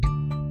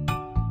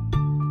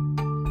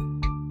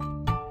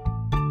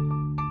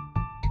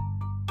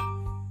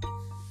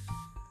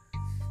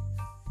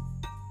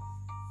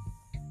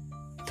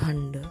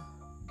thunder.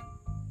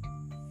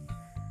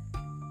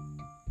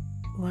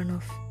 One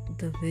of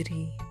the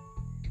very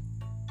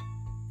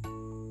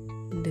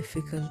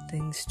difficult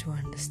things to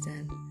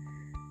understand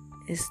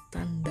is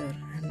thunder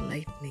and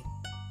lightning.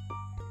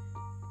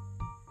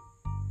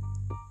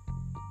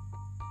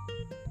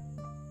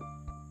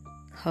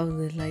 How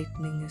the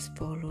lightning is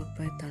followed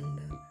by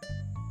thunder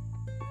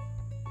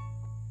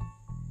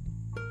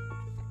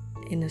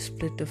in a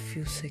split of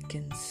few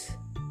seconds.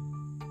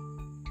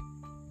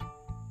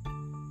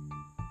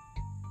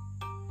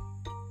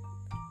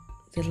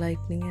 The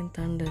lightning and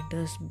thunder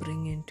does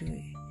bring into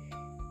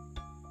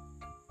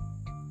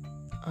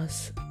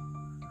us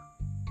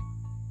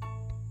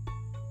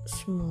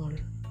small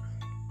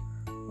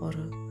or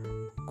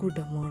a good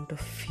amount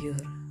of fear.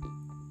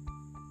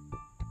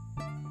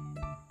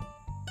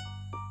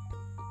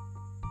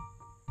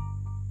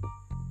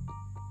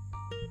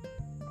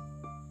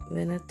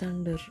 When a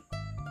thunder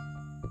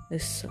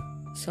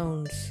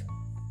sounds,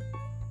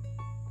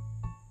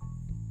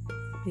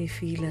 we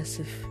feel as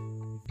if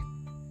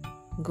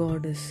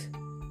God is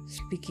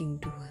speaking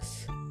to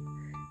us.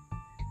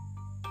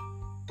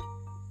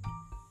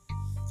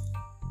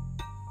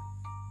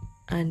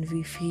 And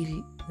we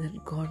feel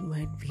that God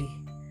might be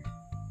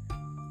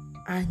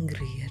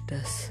angry at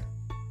us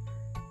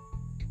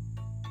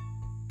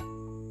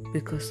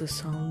because the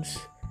sounds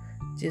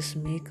just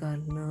make our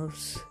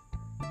nerves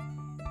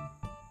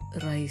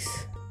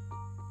rise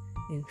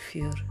in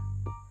fear.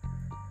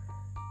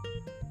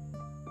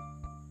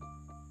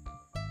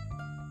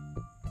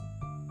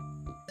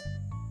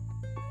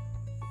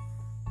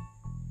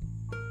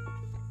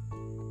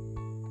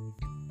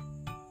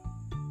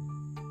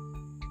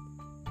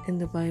 In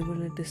the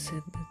Bible, it is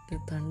said that the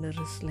thunder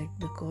is like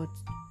the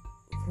God's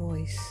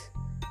voice.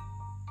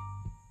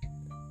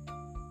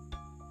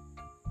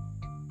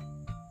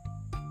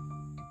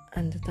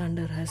 And the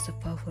thunder has the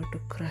power to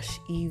crush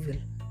evil.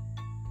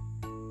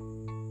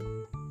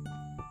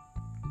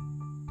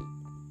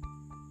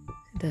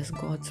 It has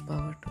God's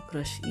power to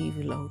crush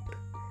evil out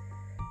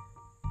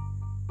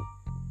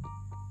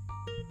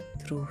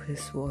through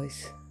His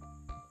voice.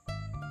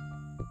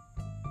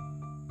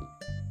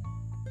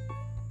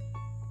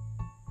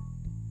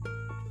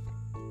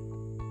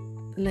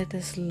 Let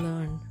us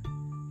learn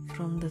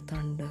from the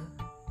thunder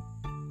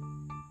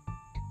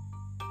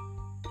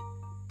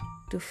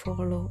to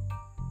follow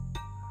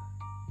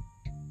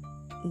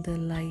the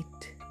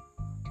light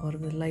or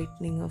the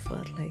lightning of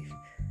our life,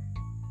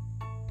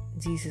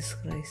 Jesus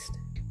Christ.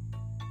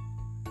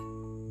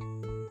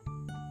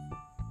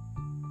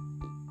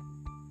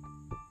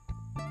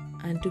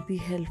 And to be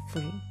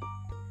helpful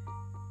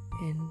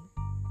in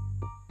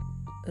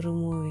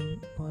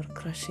removing or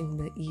crushing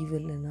the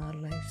evil in our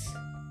lives.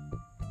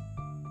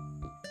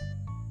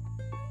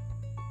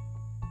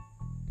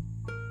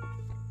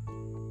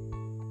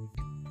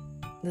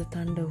 The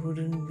thunder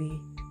wouldn't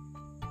be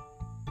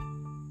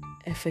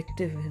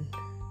effective in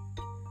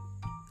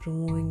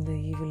removing the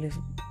evil if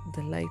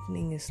the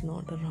lightning is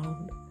not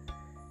around.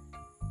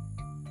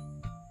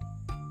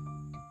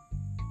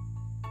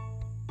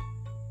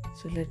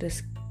 So let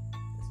us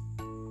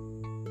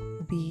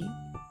be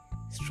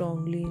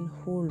strongly in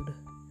hold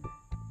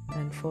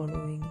and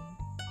following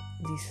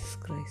Jesus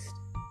Christ,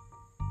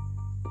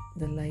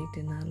 the light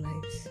in our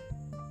lives,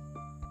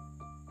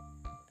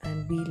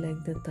 and be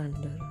like the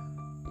thunder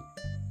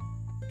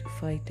to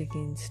fight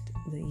against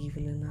the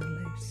evil in our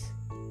lives.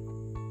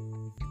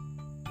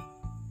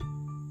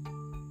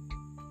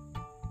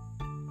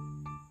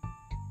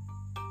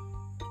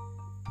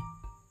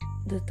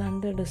 The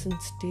thunder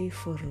doesn't stay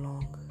for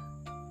long.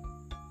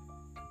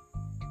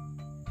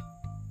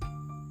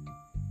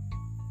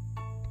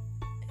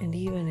 And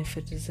even if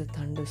it is a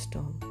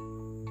thunderstorm,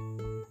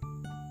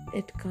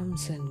 it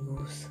comes and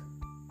goes.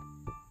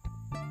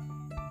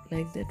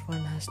 Like that,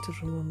 one has to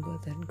remember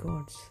that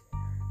God's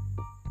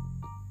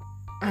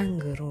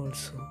anger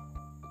also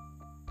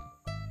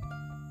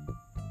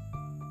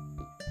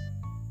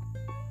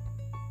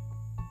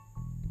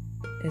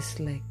is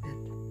like that.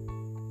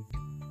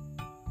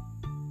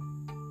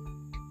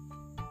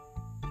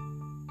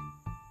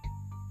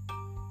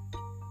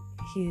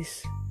 He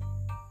is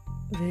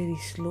very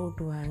slow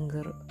to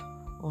anger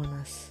on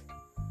us.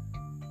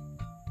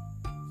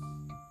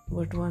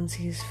 But once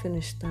He is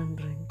finished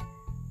thundering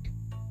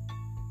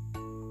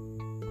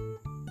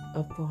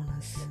upon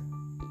us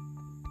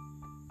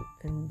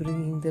and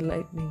bringing the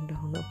lightning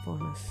down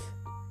upon us,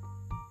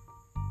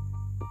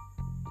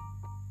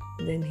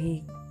 then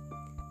He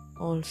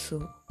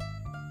also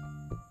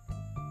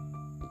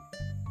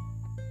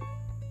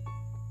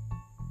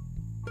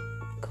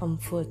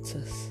comforts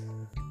us.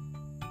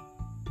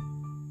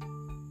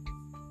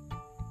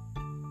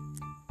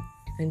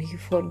 And He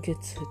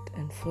forgets it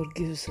and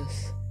forgives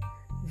us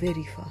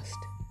very fast.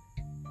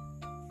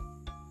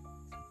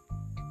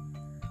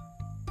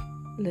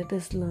 Let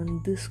us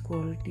learn this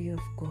quality of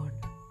God,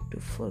 to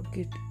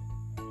forget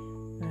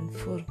and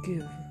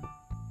forgive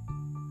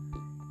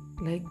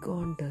like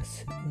God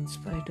does, in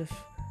spite of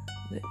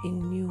the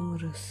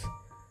innumerous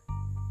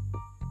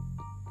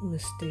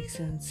mistakes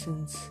and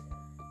sins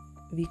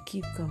we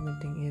keep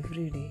committing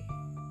every day,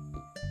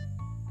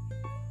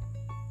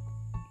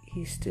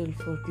 He still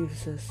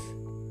forgives us,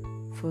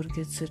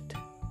 forgets it,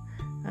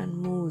 and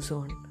moves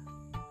on.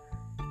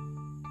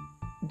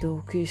 The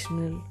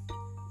occasional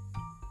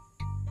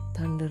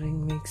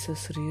thundering makes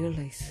us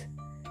realize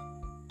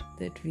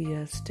that we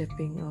are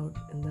stepping out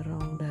in the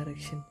wrong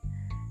direction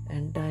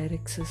and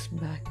directs us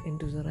back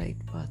into the right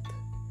path.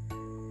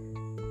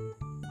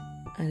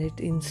 And it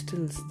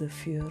instills the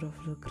fear of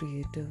the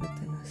Creator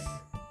within us.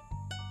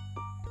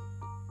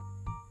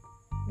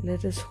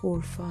 Let us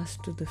hold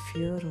fast to the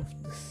fear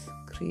of this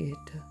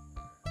Creator,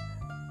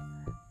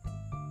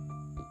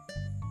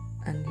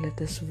 and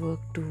let us work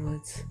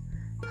towards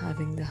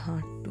having the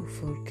heart to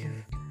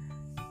forgive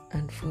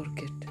and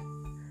forget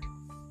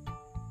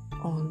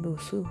all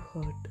those who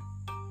hurt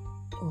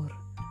or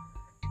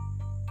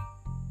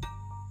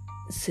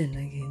sin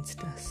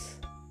against us.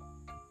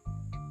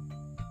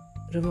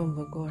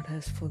 Remember, God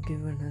has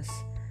forgiven us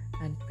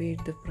and paid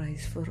the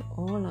price for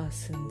all our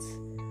sins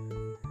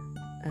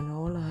and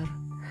all our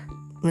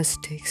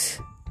mistakes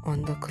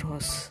on the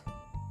cross.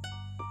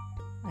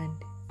 And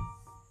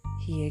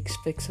He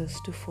expects us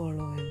to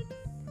follow Him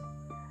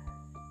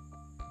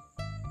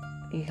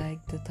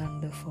like the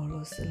thunder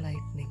follows the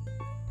lightning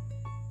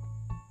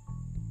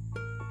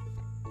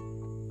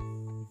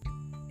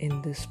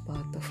in this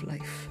path of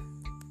life.